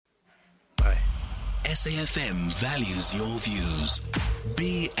SAFM values your views.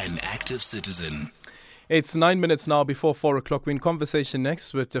 Be an active citizen. It's 9 minutes now before 4 o'clock. We're in conversation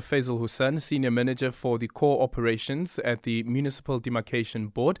next with Fazel Hoosen, Senior Manager for the Core Operations at the Municipal Demarcation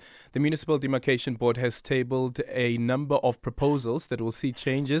Board. The Municipal Demarcation Board has tabled a number of proposals that will see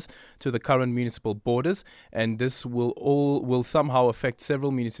changes to the current municipal borders, and this will somehow affect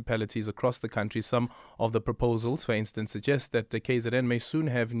several municipalities across the country. Some of the proposals, for instance, suggest that the KZN may soon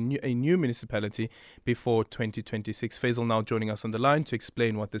have a new municipality before 2026. Fazel now joining us on the line to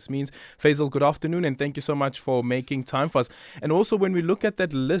explain what this means. Fazel, good afternoon, and thank you so much for making time for us. And also, when we look at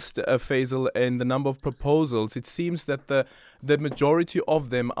that list, Fazel, and the number of proposals, it seems that the majority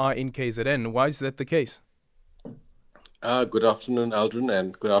of them are in KZN. Why is that the case? Good afternoon, Aldrin,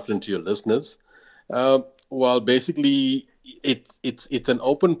 and good afternoon to your listeners. Well, basically, it's an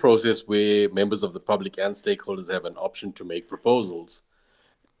open process where members of the public and stakeholders have an option to make proposals.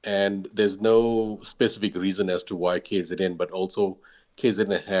 And there's no specific reason as to why KZN, but also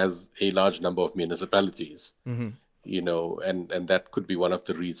KZN has a large number of municipalities, and that could be one of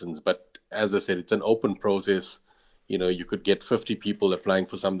the reasons. But as I said, it's an open process. You could get 50 people applying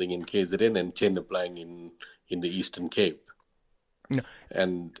for something in KZN and 10 applying in the Eastern Cape. No.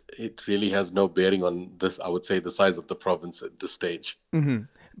 And it really has no bearing on this, I would say, the size of the province at this stage. Mm-hmm.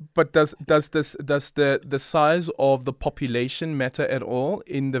 But does the size of the population matter at all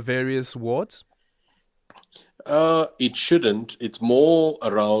in the various wards? It shouldn't. It's more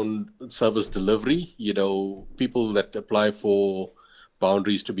around service delivery. People that apply for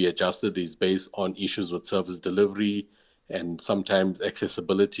boundaries to be adjusted is based on issues with service delivery and sometimes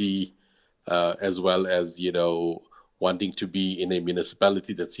accessibility, as well as, wanting to be in a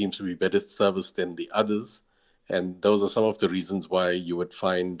municipality that seems to be better serviced than the others. And those are some of the reasons why you would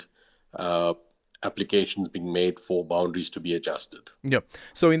find applications being made for boundaries to be adjusted. Yeah.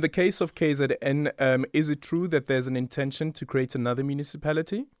 So in the case of KZN, is it true that there's an intention to create another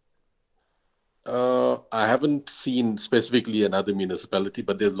municipality? I haven't seen specifically another municipality,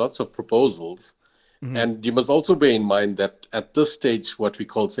 but there's lots of proposals. Mm-hmm. And you must also bear in mind that at this stage, what we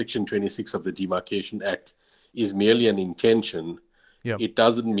call Section 26 of the Demarcation Act is merely an intention. Yeah. It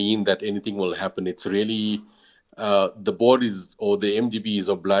doesn't mean that anything will happen. It's really the board or the MDB is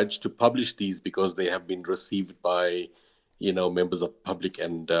obliged to publish these because they have been received by, members of public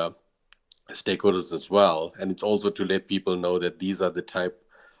and stakeholders as well. And it's also to let people know that these are the type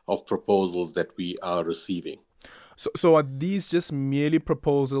of proposals that we are receiving. So are these just merely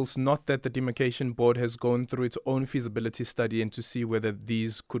proposals, not that the Demarcation Board has gone through its own feasibility study and to see whether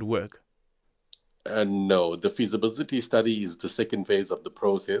these could work? No, the feasibility study is the second phase of the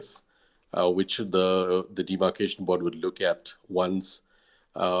process, which the Demarcation Board would look at once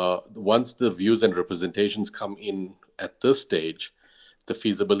the views and representations come in at this stage. The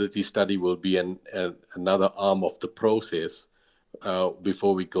feasibility study will be another arm of the process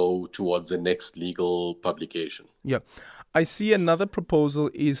before we go towards the next legal publication. Yeah. I see another proposal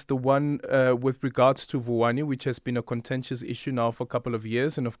is the one with regards to Vuwani, which has been a contentious issue now for a couple of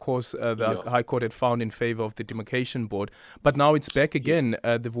years. And of course, the High Court had found in favor of the Demarcation Board. But now it's back again,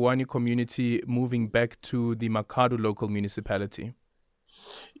 the Vuwani community moving back to the Makhado local municipality.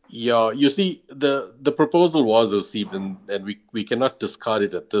 Yeah, you see, the proposal was received and we cannot discard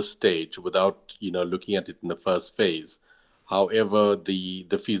it at this stage without, looking at it in the first phase. However,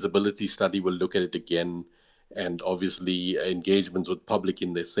 the feasibility study will look at it again, and obviously engagements with public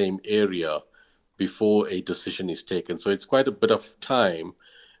in the same area before a decision is taken. So it's quite a bit of time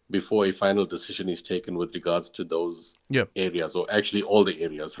before a final decision is taken with regards to those areas, or actually all the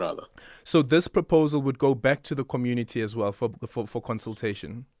areas rather. So this proposal would go back to the community as well for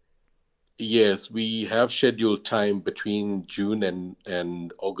consultation? Yes, we have scheduled time between June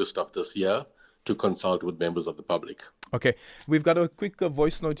and August of this year to consult with members of the public. Okay, we've got a quick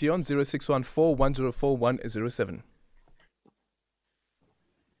voice note here on 0614 104 107.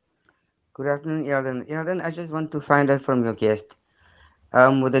 Good afternoon, Erden. I just want to find out from your guest,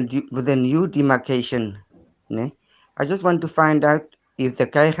 with the new demarcation, I just want to find out if the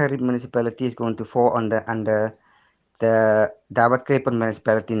Kaihari municipality is going to fall under the Davat Krepen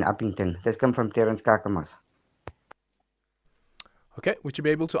municipality in Uppington. That's come from Terence Kakamas. Okay, would you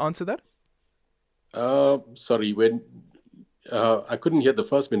be able to answer that? Sorry, I couldn't hear the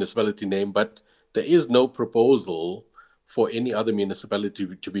first municipality name, but there is no proposal for any other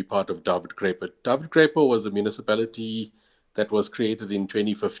municipality to be part of David Krepen. David Krepen was a municipality that was created in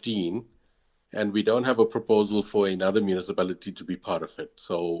 2015, and we don't have a proposal for another municipality to be part of it.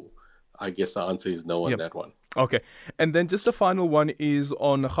 So I guess the answer is no on that one. Okay. And then just the final one is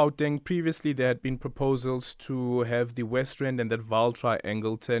on Gauteng. Previously, there had been proposals to have the West Rand and that Vaal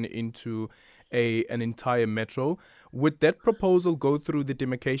Triangle turn into an entire metro. Would that proposal go through the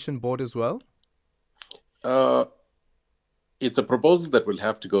Demarcation Board as well? It's a proposal that will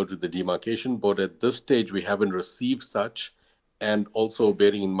have to go to the Demarcation Board. At this stage, we haven't received such, and also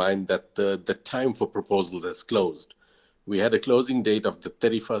bearing in mind that the time for proposals has closed. We had a closing date of the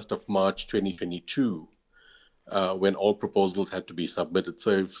 31st of March 2022, when all proposals had to be submitted.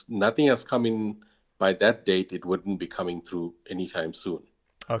 So if nothing has come in by that date, it wouldn't be coming through anytime soon.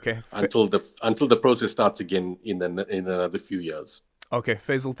 Okay. Until the process starts again in another few years. Okay,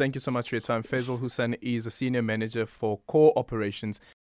 Fazel, thank you so much for your time. Fazel Hoosen is a senior manager for core operations